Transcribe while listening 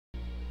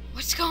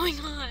What's going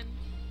on?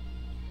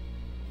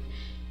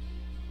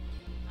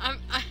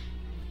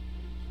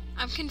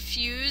 I'm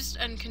confused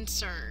and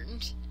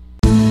concerned.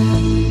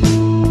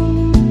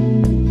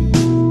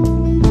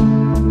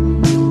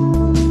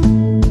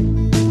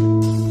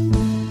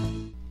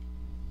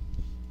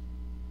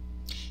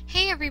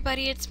 Hey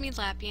everybody, it's me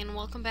Lappy, and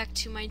welcome back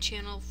to my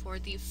channel for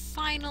the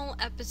final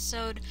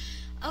episode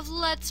of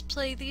Let's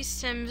Play The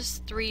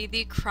Sims 3: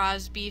 The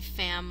Crosby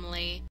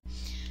Family.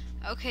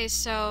 Okay,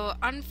 so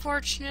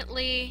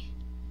unfortunately,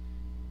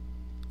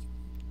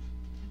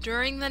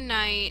 during the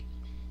night,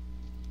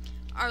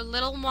 our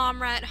little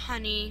mom rat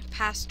Honey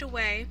passed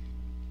away,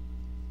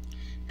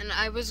 and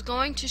I was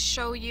going to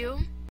show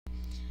you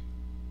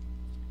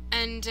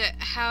and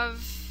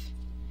have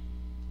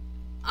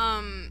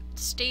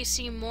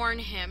Stacy mourn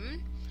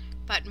him,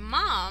 but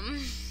Mom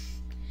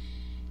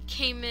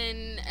came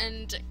in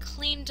and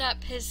cleaned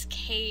up his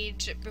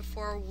cage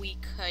before we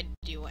could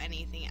do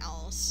anything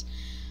else.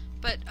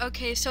 But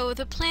okay, so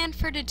the plan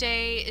for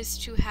today is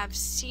to have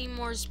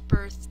Seymour's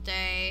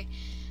birthday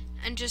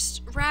and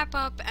just wrap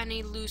up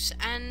any loose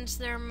ends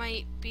there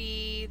might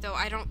be, though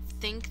I don't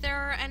think there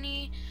are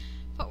any,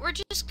 but we're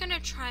just gonna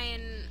try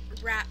and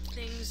wrap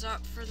things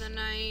up for the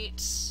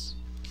night.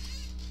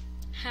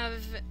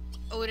 Have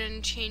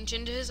Odin change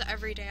into his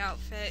everyday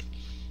outfit.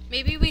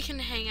 Maybe we can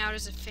hang out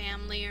as a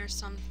family or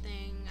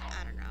something.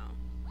 I don't know.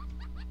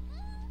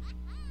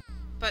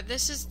 But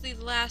this is the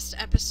last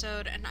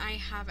episode, and I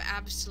have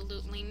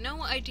absolutely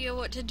no idea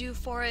what to do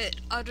for it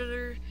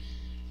other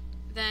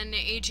than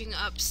aging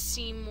up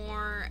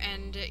Seymour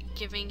and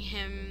giving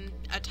him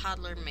a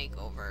toddler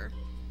makeover.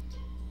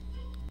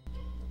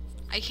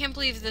 I can't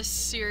believe this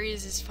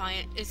series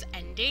is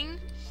ending,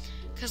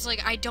 because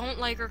like I don't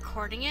like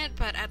recording it,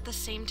 but at the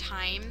same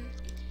time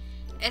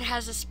it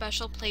has a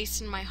special place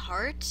in my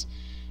heart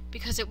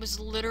because it was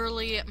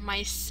literally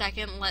my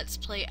second Let's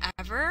Play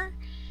ever,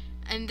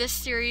 and this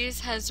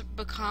series has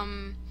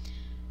become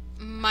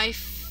my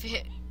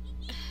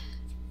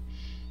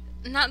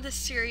not this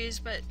series,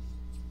 but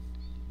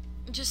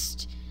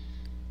just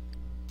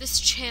this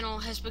channel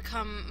has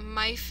become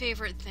my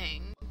favorite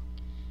thing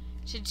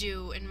to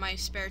do in my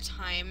spare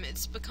time.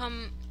 It's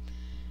become,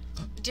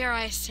 dare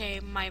I say,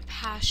 my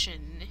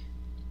passion.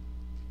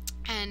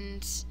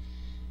 And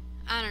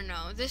I don't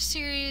know, this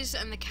series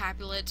and the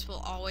Capulets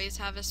will always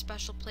have a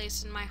special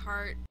place in my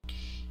heart,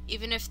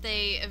 even if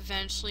they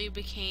eventually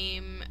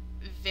became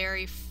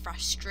very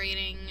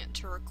frustrating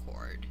to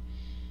record.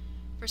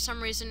 For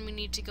some reason we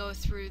need to go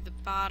through the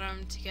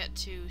bottom to get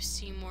to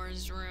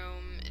Seymour's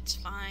room. It's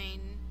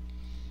fine.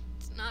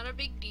 It's not a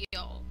big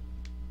deal.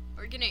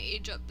 We're gonna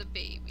age up the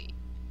baby.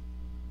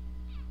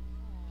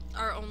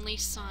 Our only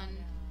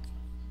son.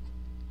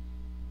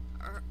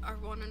 Our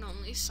one and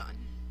only son.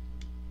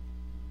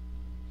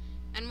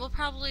 And we'll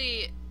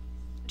probably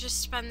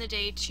just spend the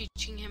day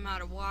teaching him how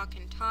to walk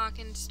and talk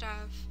and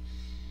stuff.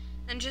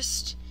 And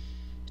just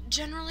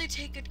generally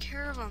take good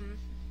care of him.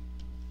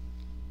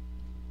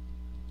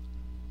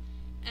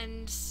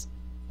 And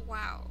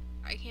wow,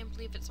 I can't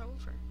believe it's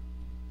over.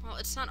 Well,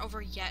 it's not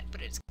over yet,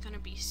 but it's gonna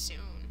be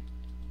soon.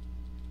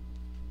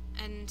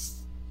 And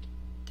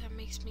that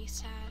makes me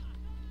sad.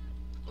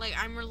 Like,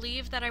 I'm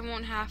relieved that I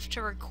won't have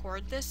to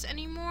record this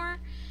anymore,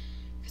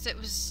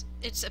 because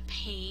it's a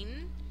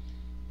pain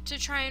to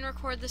try and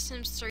record The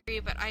Sims 3,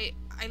 but I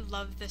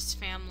love this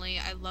family,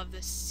 I love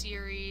this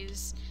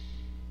series,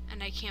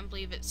 and I can't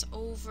believe it's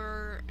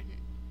over, and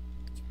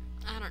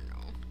I don't know.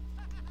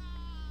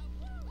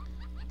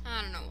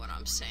 I don't know what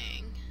I'm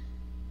saying.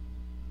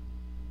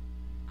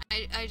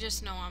 I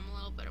just know I'm a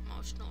little bit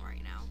emotional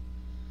right now.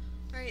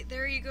 Alright,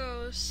 there he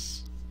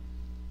goes.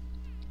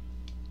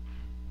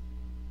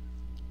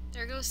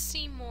 There goes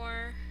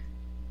Seymour.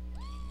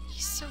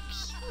 He's so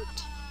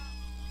cute.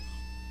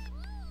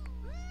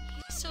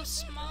 He's so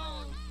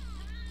small.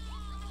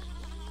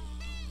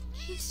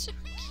 He's so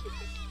cute.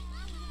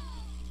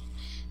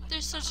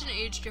 There's such an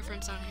age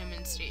difference on him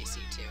and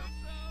Stacy too.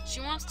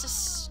 She wants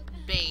to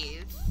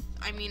bathe.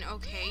 I mean,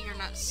 okay, you're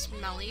not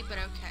smelly, but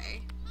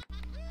okay.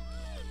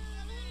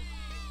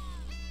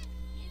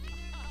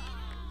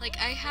 Like,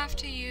 I have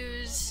to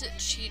use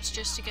cheats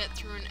just to get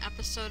through an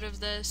episode of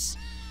this,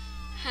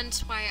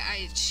 hence why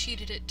I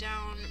cheated it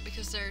down,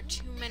 because there are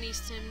too many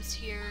Sims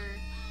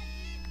here,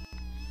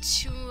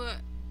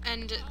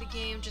 and the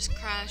game just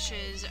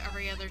crashes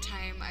every other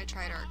time I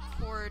try to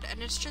record,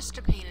 and it's just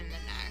a pain in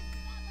the neck.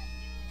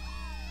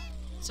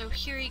 So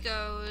here he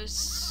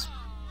goes.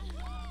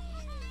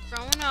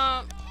 Growing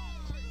up.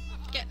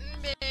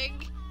 Getting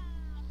big.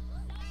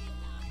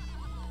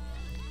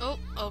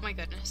 Oh my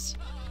goodness.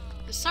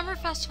 The summer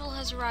festival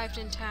has arrived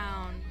in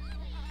town.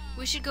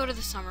 We should go to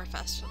the summer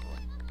festival.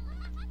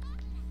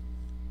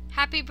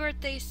 Happy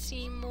birthday,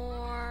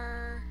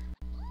 Seymour.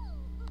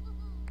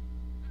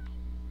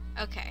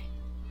 Okay.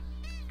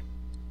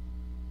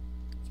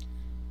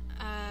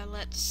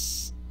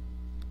 Let's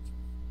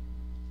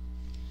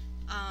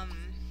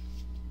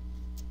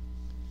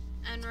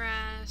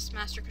NRAS,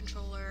 Master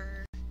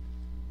Controller,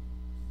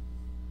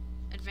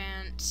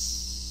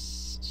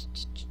 Advanced,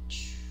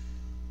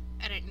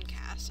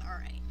 Yes,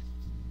 alright.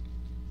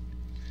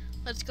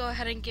 Let's go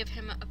ahead and give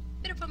him a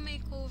bit of a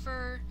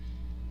makeover,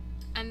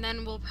 and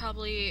then we'll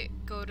probably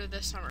go to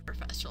the summer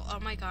festival. Oh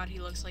my god, he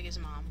looks like his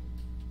mom.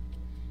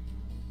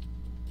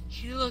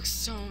 He looks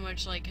so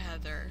much like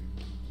Heather.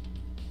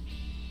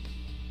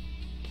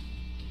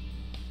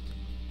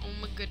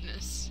 Oh my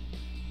goodness.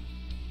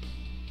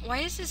 Why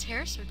is his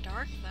hair so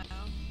dark,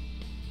 though?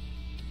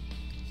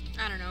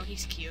 I don't know,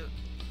 he's cute.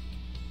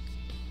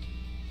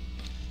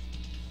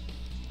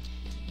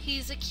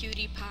 He's a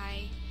cutie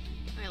pie.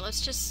 Alright,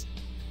 let's just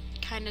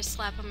kind of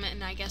slap him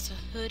in, I guess,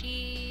 a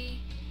hoodie.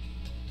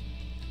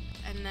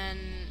 And then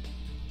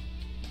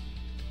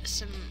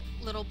some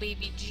little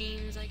baby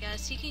jeans, I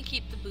guess. He can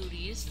keep the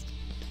booties.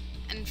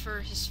 And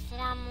for his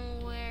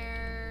formal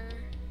wear,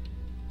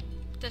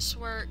 this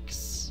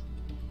works.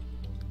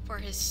 For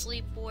his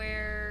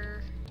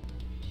sleepwear,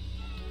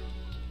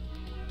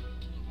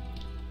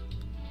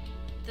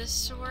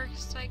 this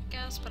works, I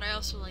guess, but I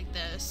also like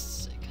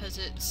this because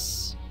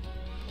it's,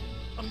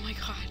 oh my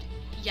god,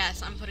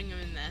 yes, I'm putting him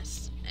in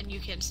this, and you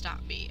can't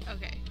stop me.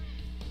 Okay,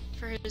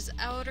 for his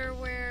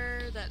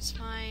outerwear, that's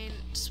fine.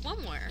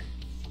 Swimwear,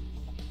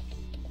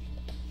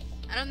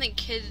 I don't think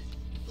kids,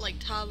 like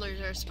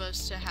toddlers, are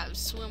supposed to have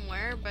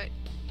swimwear, but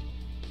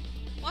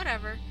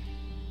whatever,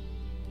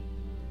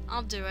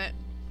 I'll do it.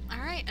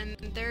 Alright, and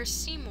there's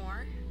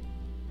Seymour.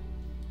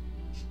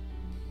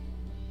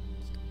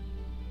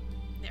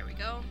 There we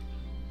go.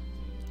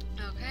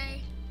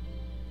 Okay.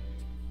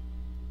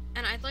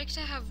 And I'd like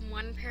to have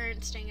one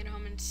parent staying at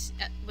home and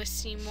with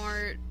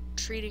Seymour,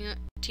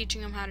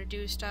 teaching him how to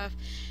do stuff.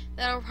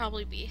 That'll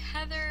probably be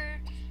Heather,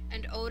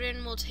 and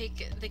Odin will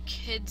take the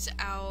kids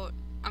out.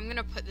 I'm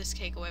gonna put this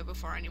cake away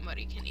before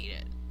anybody can eat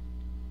it.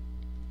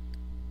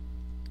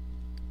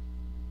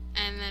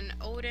 And then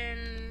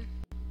Odin,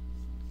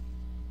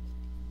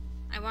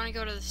 I want to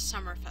go to the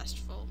summer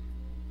festival.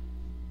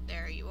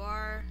 There you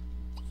are.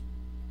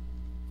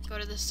 Go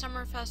to the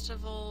summer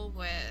festival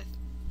with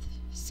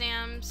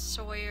Sam,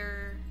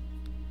 Sawyer,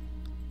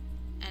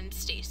 and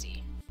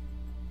Stacy.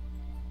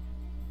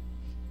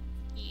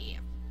 Yeah.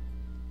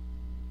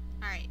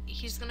 Alright,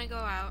 he's gonna go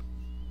out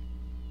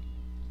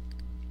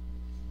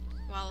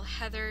while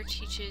Heather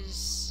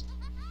teaches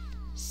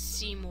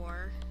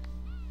Seymour.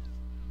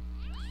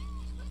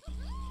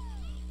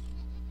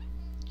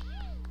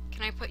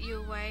 Can I put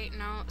you away?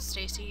 No.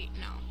 Stacy?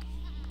 No.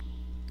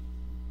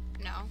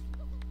 No.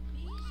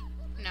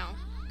 No.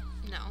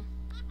 No.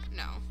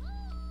 No.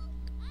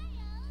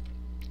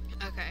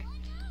 Okay.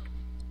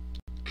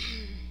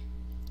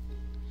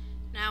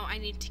 Now I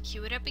need to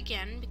cue it up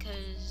again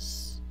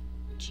because,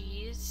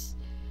 geez.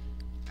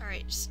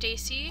 Alright,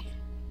 Stacy,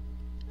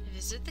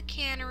 visit the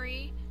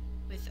cannery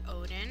with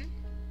Odin,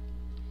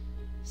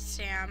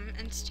 Sam,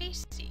 and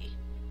Stacy.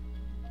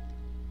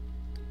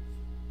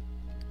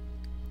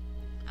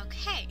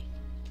 Okay.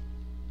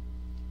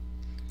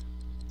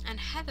 And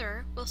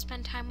Heather will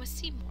spend time with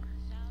Seymour.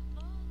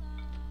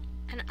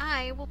 And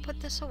I will put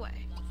this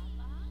away.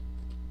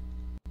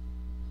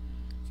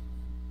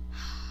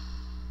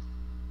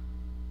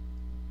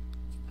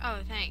 Oh,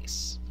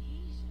 thanks.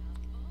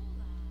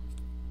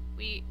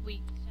 We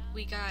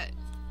got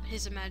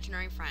his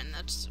imaginary friend.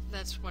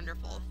 That's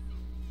wonderful.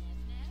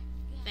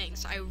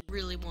 Thanks. I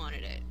really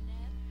wanted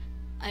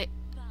it.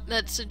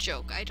 That's a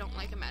joke. I don't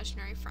like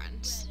imaginary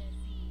friends.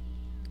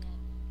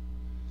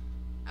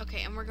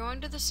 Okay, and we're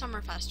going to the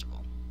summer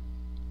festival.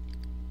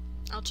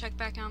 I'll check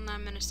back on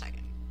them in a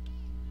second.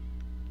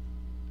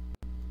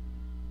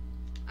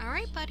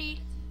 Alright,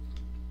 buddy.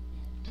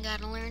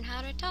 Gotta learn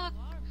how to talk.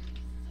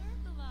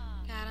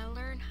 Gotta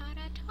learn how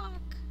to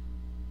talk.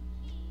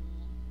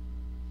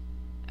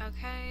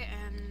 Okay,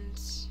 and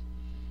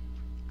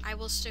I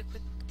will stick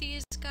with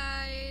these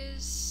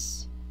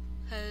guys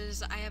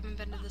because I haven't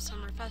been to the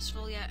summer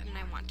festival yet and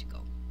I want to go.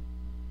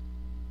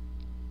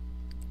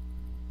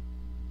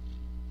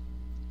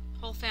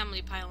 Whole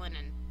family piling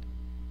in.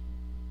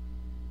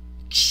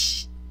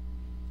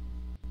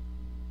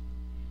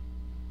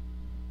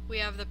 We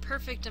have the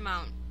perfect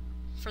amount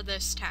for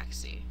this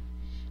taxi.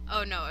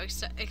 Oh no,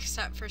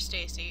 except for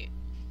Stacy.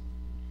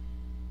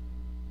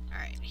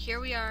 Alright, here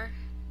we are.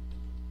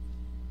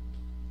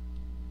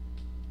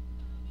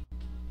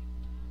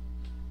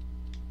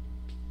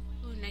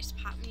 Ooh, nice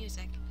pop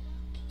music.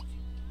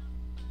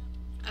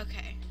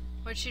 Okay,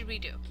 what should we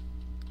do?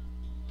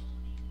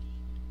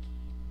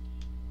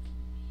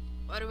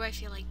 What do I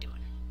feel like doing?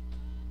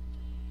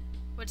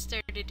 What's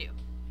there to do?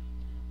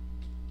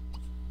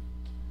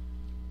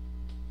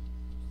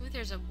 Ooh,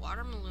 there's a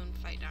water balloon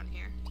fight down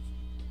here.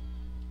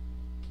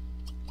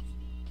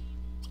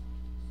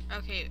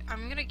 Okay,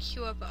 I'm gonna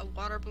queue up a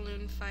water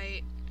balloon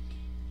fight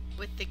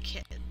with the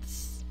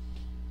kids.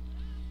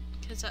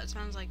 Because that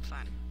sounds like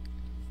fun.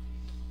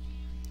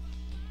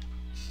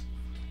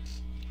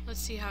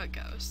 Let's see how it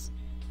goes.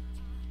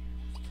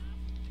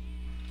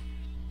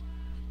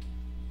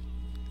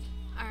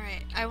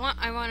 Alright, I want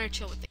to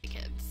chill with the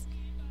kids.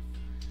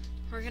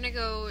 We're gonna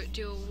go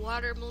do a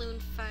water balloon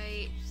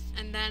fight,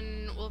 and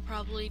then we'll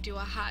probably do a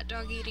hot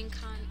dog eating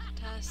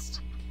contest.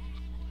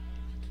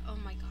 Oh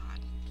my god.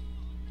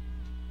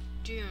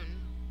 Dune.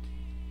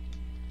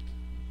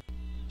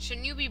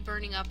 Shouldn't you be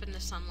burning up in the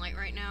sunlight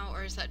right now,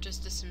 or is that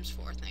just a Sims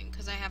 4 thing?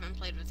 Because I haven't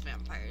played with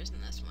vampires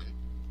in this one.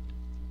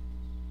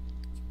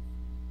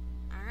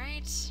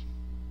 Alright.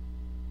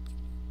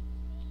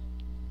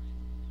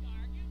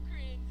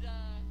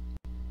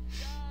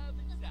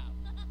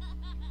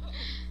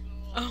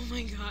 Oh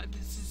my god,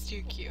 this is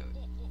too cute.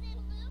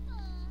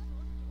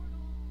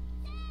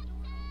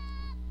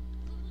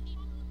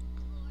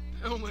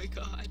 Oh my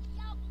god.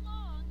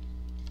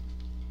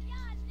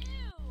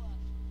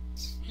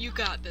 You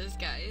got this,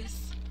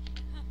 guys.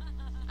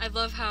 I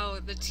love how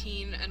the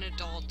teen and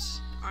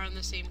adult are on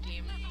the same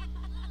team.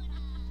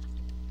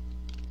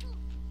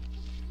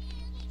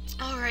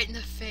 Oh, right in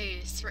the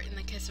face, right in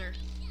the kisser.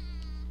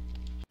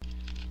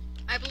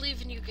 I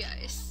believe in you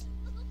guys.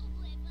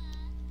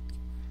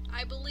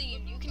 I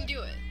believe you can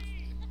do it.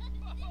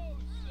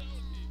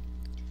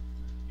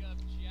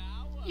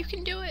 You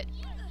can do it.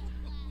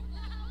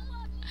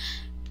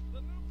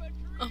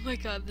 Oh my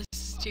god, this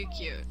is too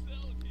cute.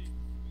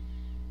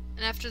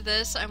 And after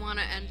this, I want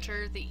to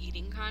enter the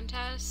eating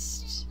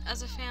contest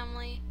as a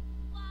family.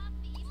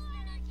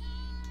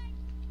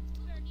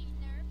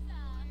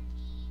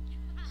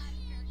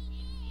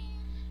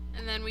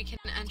 And then we can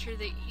enter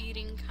the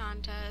eating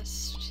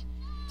contest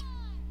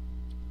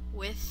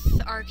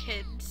with our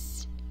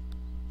kids.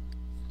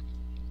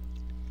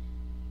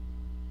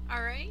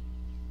 Alright.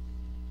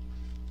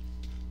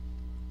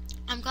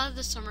 I'm glad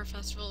the summer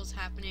festival is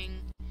happening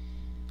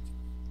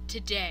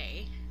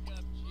today.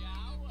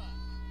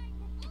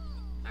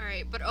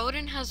 Alright, but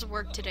Odin has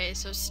work today,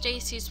 so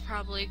Stacy's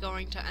probably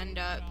going to end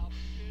up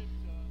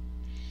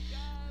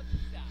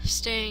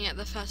staying at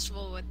the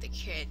festival with the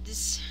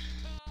kids.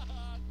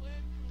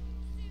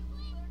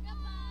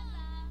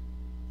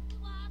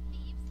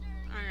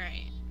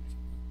 Alright.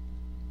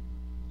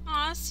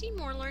 Aw,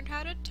 Seymour learned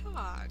how to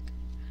talk.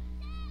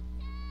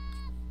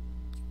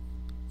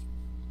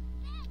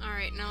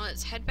 Alright, now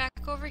let's head back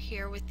over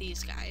here with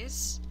these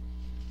guys.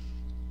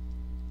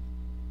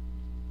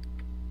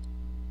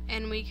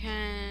 And we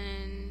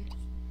can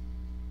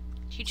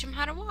teach them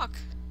how to walk.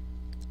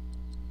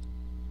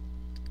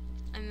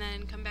 And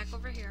then come back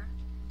over here.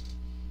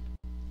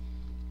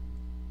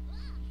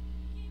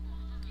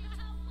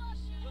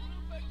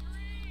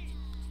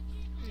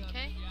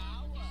 Okay.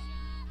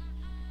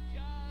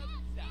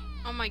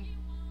 Oh my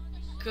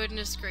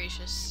goodness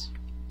gracious.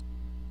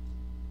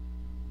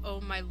 Oh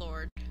my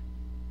lord.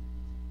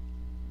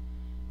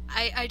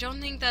 I don't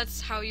think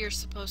that's how you're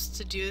supposed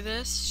to do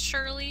this,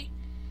 Shirley.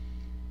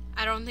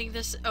 I don't think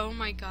this... Oh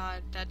my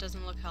god, that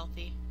doesn't look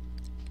healthy.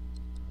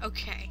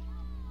 Okay.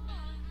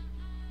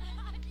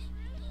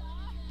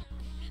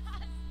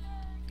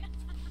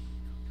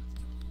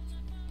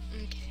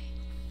 Okay.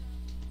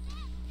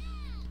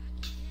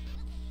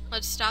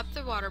 Let's stop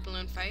the water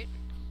balloon fight.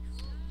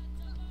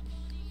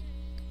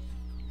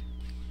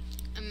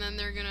 And then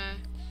they're gonna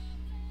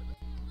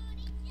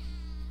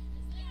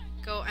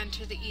go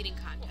enter the eating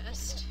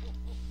contest.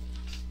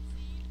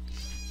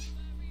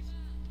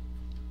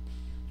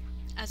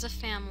 As a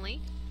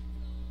family.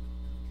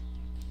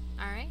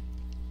 Alright.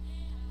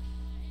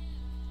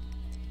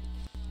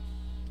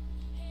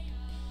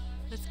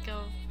 Let's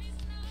go.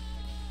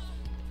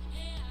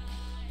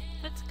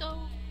 Let's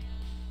go.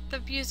 The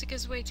music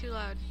is way too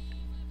loud.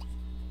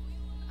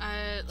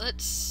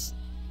 Let's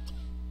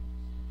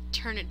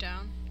turn it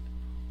down.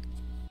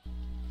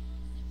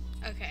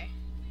 Okay.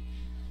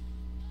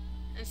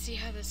 And see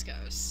how this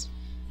goes.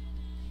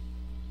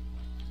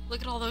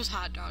 Look at all those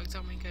hot dogs,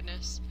 oh my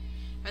goodness.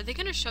 Are they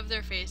gonna shove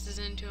their faces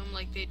into them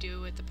like they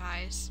do with the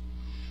pies?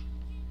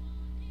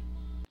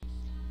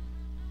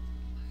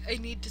 I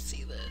need to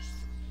see this.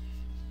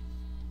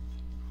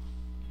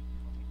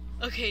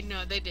 Okay,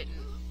 no, they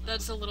didn't.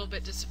 That's a little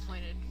bit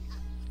disappointed.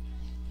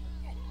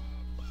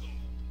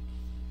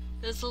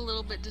 That's a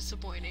little bit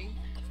disappointing.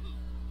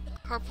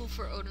 Carpool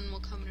for Odin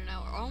will come in an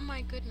hour. Oh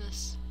my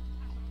goodness.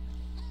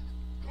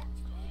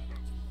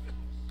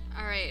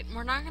 Alright,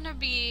 we're not gonna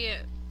be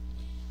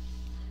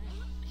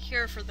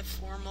here for the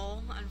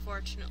formal,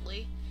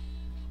 unfortunately.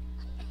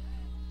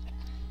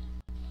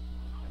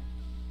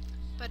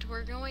 But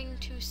we're going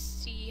to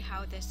see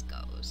how this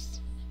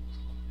goes.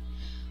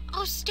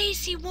 Oh,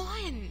 Stacy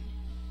won!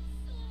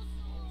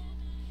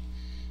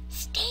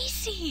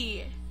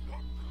 Stacy!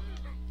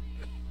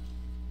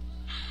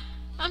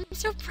 I'm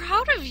so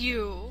proud of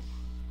you!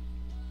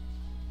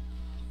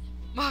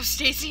 Wow,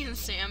 Stacy and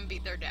Sam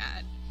beat their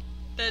dad.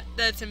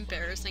 That's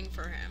embarrassing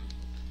for him.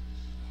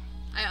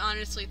 I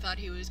honestly thought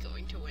he was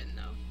going to win,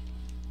 though.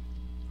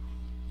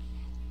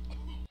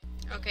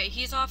 Okay,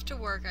 he's off to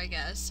work, I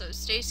guess, so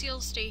Stacy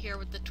will stay here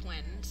with the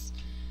twins.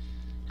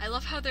 I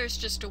love how there's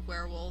just a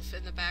werewolf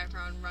in the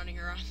background running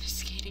around the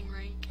skating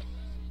rink.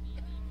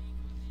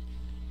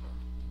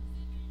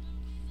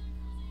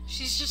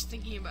 She's just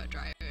thinking about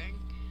driving.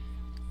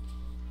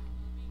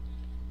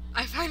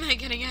 I find that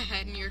getting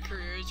ahead in your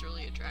career is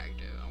really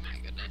attractive. Oh my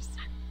goodness.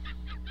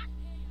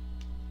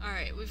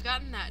 Alright, we've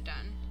gotten that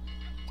done.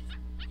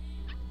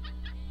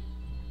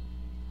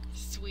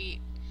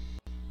 sweet.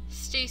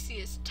 Stacy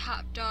is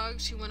top dog.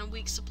 She won a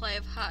week's supply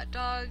of hot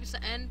dogs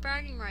and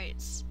bragging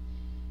rights.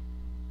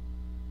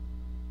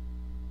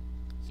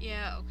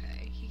 Yeah,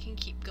 okay. He can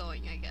keep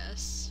going, I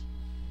guess.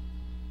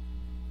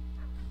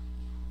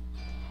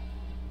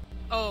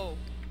 Oh.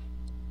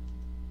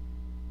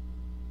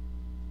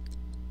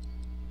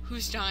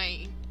 Who's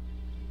dying?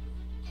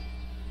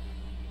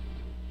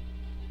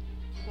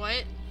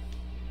 What?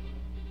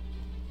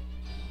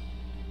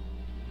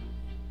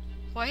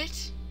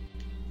 What?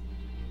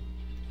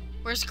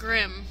 Where's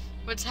Grim?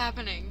 What's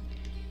happening?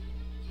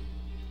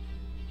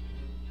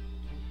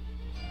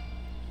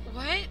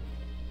 What?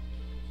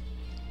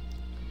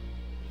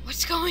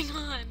 What's going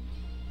on?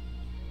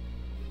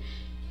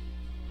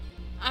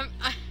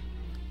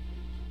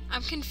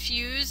 I'm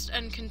confused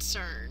and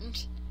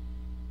concerned.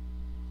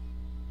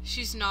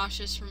 She's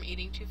nauseous from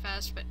eating too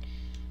fast, but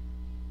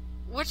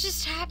what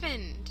just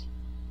happened?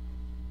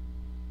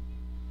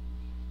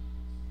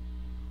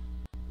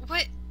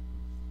 What?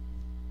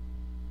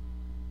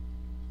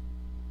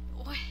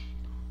 What?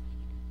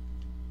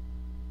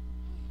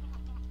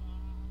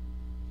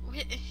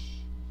 What?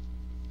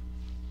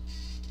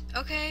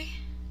 Okay.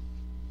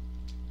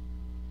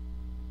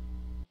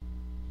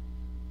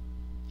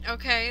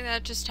 Okay,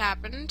 that just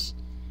happened.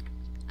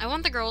 I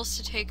want the girls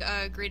to take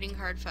a greeting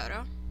card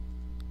photo.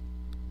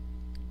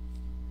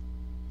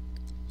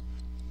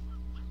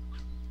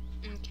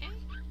 Okay.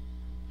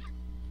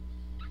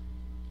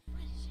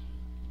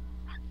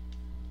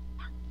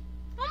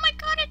 Oh my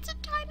god, it's a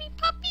tiny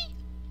puppy!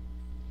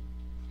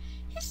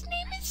 Her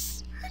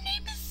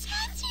name is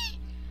Sassy!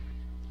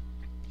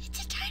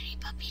 It's a tiny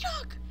puppy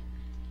dog!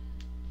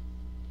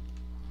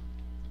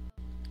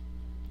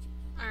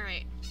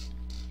 Alright.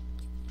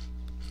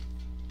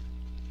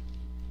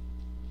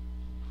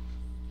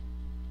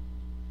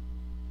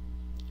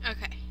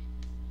 Okay.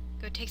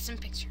 Go take some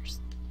pictures.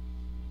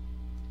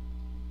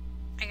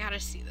 I gotta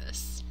see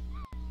this.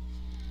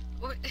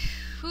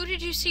 Who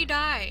did you see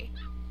die?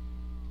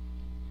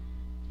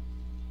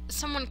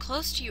 Someone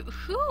close to you?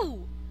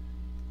 Who?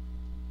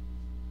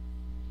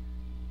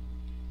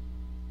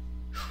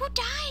 Who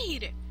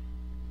died?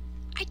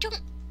 I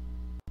don't...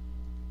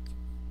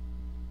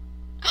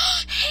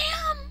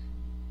 Ham!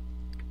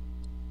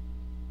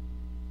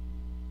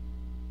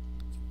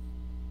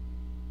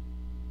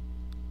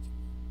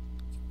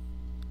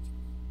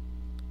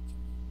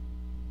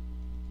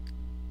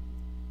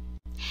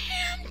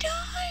 Ham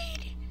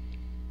died!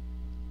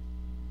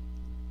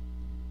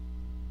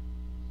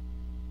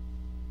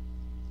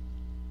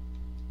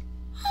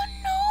 Oh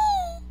no!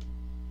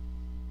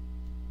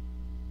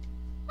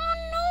 Oh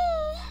no!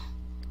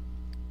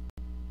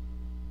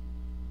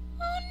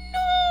 Oh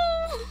no!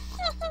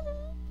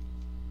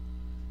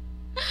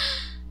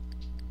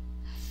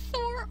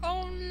 Thor,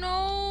 oh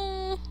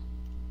no!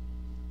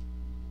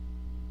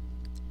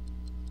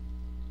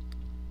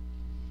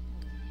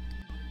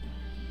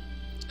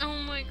 Oh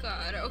my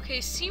god.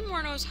 Okay,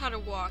 Seymour knows how to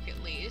walk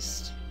at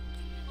least.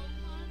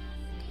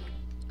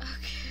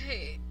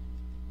 Okay.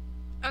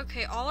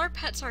 Okay, all our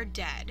pets are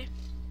dead.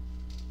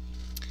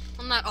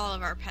 Well, not all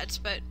of our pets,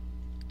 but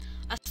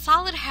a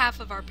solid half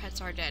of our pets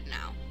are dead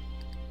now.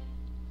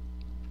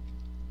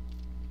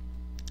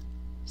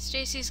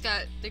 Stacy's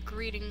got the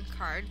greeting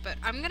card, but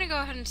I'm gonna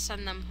go ahead and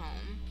send them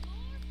home.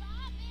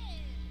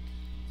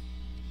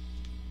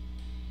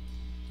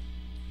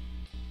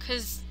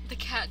 Cause the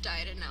cat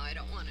died and now I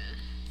don't want.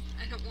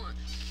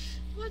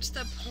 What's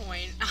the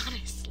point,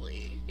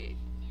 honestly?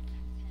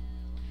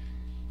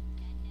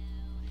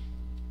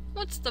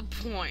 What's the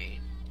point?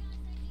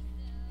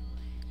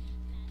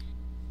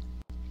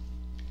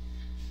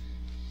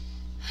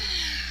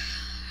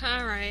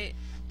 Alright.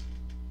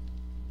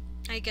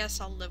 I guess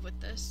I'll live with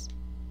this.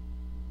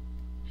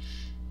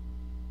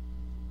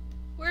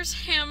 Where's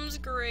Ham's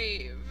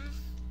grave?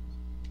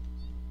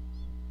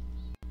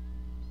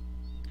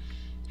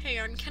 Hang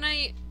on, can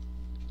I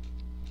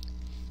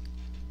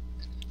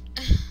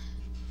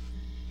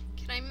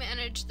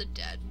manage the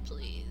dead,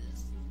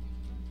 please?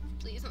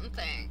 Please and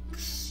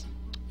thanks.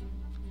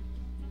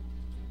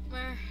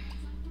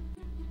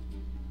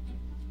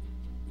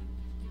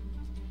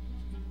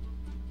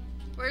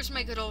 Where's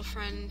my good old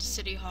friend,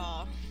 City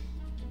Hall?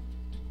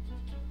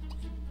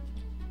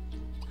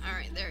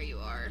 Alright, there you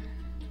are.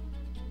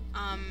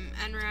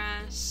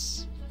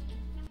 NRAS,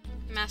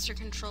 Master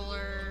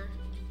Controller,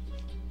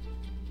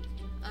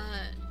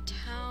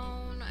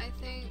 Town, I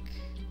think.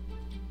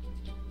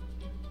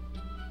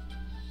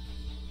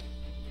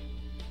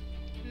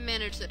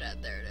 Manage the dead,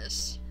 there it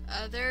is.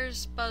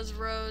 There's Buzz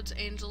Rhodes,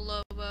 Angel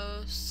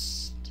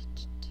Lobos,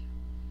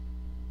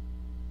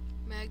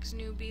 Mags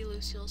Newbie,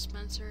 Lucille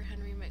Spencer,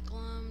 Henry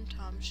McGlum,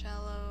 Tom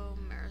Shallow,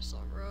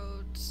 Marisol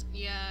Rhodes.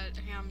 Yeah,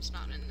 Ham's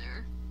not in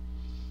there.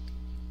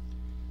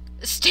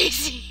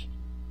 Stacy!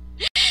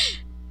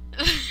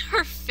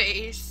 Her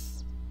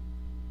face.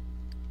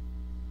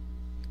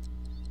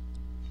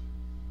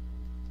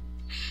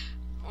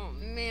 Oh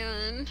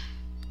man.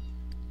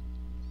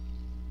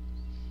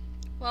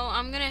 Well,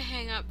 I'm gonna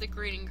hang up the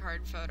greeting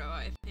card photo,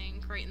 I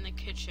think, right in the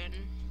kitchen.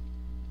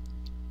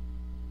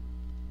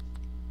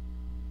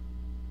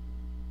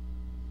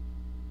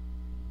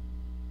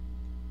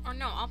 Or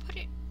no, I'll put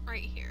it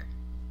right here.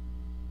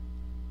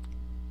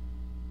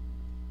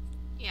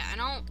 Yeah,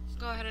 and I'll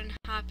go ahead and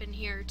hop in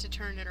here to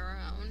turn it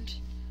around.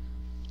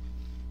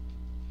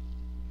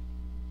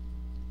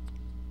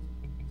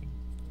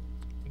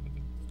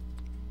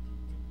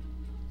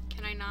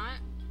 Can I not?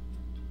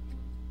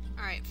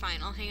 Alright, fine.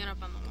 I'll hang it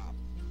up on the wall.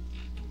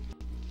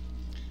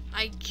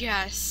 I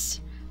guess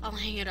I'll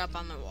hang it up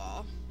on the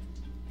wall.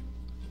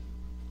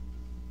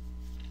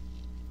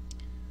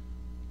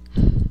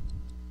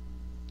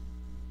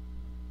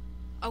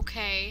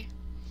 Okay.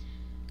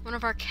 One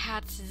of our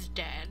cats is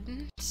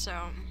dead,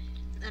 so...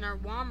 And our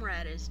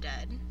Womrat is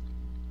dead.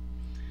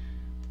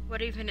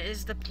 What even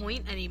is the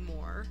point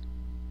anymore?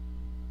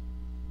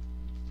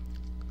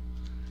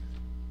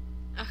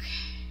 Okay.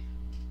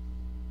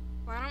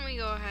 Why don't we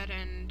go ahead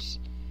and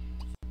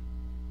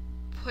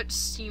put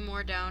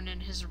Seymour down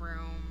in his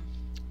room?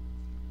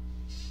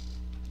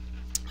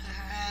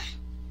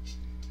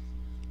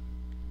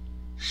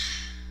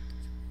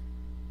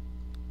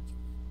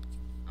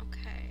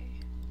 Okay.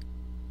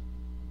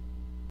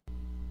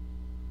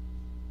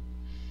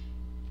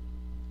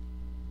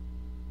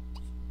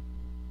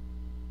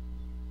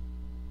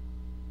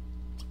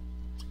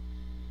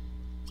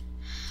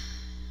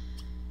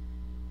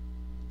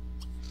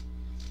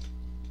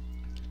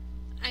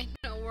 I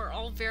know we're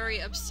all very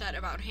upset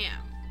about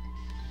Ham.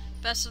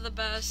 Best of the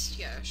best?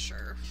 Yeah,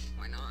 sure.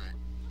 Why not?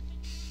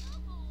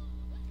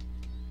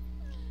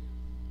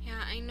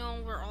 Yeah, I know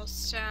we're all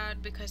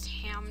sad because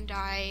Ham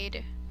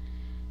died.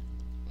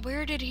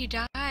 Where did he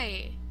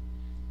die?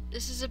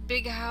 This is a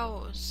big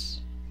house.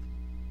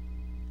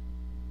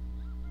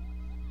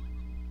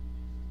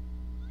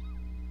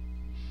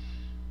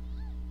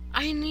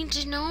 I need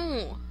to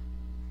know.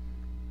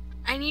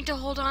 I need to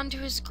hold on to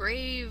his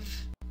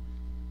grave.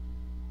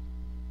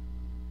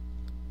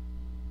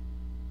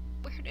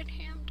 Where did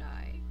Ham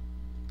die?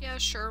 Yeah,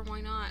 sure,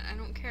 why not? I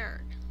don't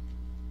care.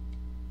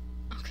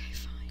 Okay,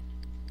 fine.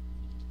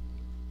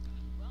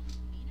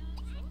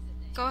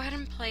 Go ahead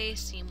and play,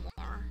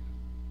 Seymour.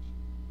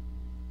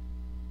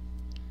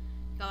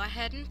 Go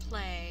ahead and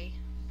play.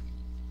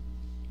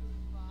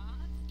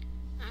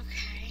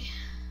 Okay.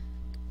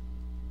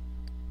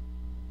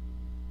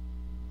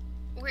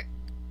 Where...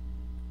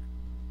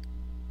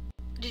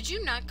 Did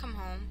you not come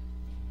home?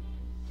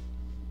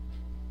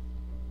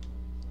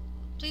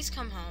 Please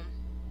come home.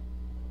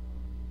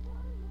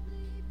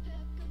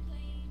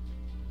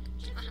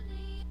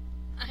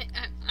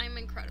 I'm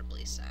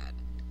incredibly sad.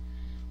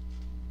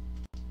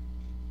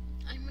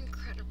 I'm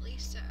incredibly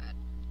sad.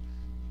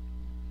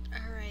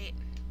 Alright.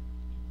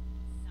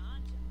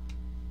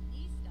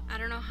 I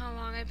don't know how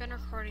long I've been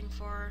recording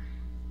for.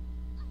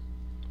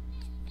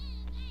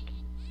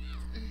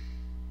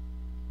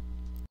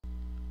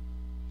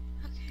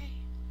 Okay.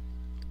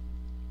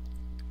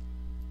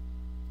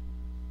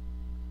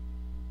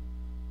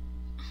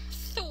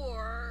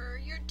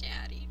 Thor, your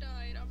daddy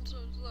died. I'm so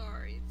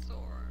sorry,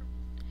 Thor.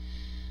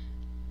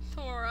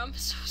 Thor, I'm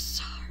so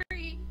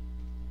sorry.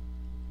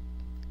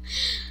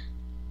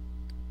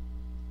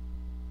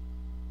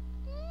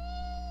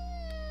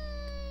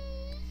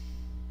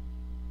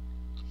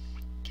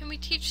 Can we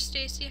teach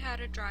Stacy how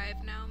to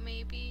drive now,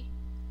 maybe?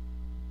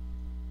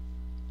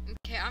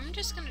 Okay, I'm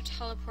just gonna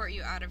teleport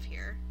you out of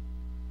here.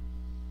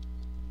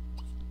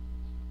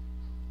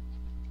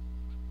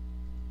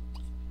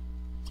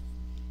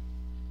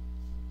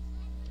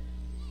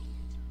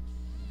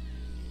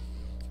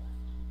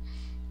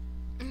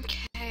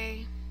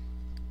 Okay.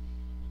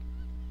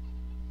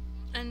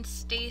 And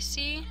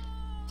Stacy?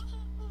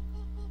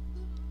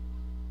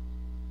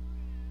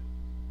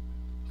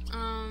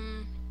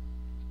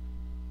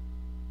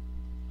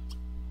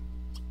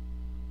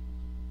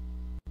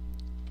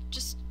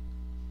 Just...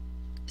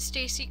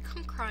 Stacy,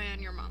 come cry on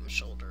your mom's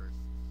shoulder.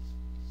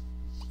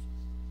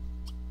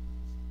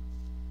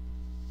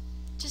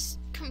 Just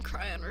come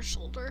cry on her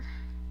shoulder.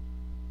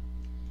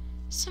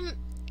 Some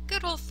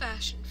good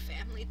old-fashioned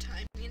family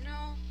time, you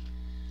know?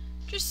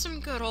 Just some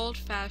good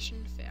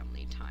old-fashioned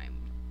family time.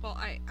 Well,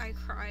 I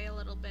cry a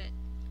little bit.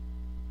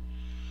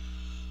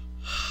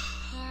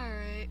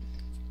 Alright.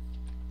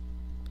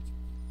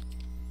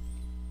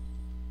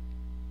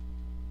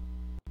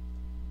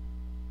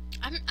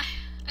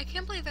 I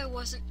can't believe I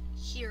wasn't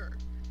here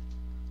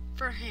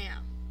for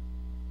Ham.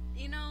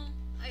 You know?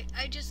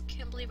 I just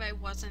can't believe I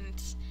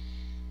wasn't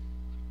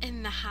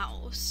in the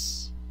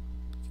house.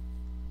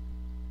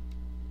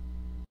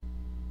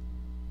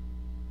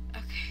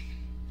 Okay.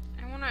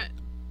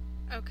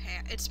 Okay,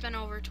 it's been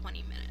over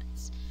 20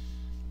 minutes.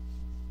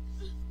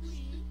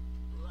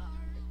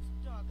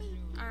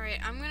 Alright,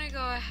 I'm gonna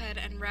go ahead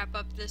and wrap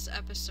up this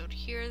episode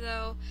here,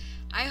 though.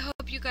 I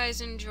hope you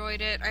guys enjoyed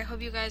it. I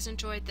hope you guys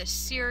enjoyed this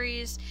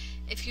series.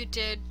 If you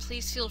did,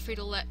 please feel free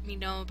to let me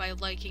know by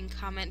liking,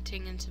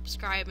 commenting, and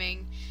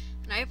subscribing.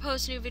 And I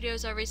post new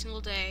videos every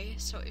single day,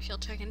 so if you'll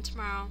check in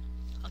tomorrow,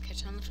 I'll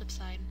catch you on the flip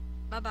side.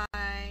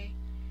 Bye-bye.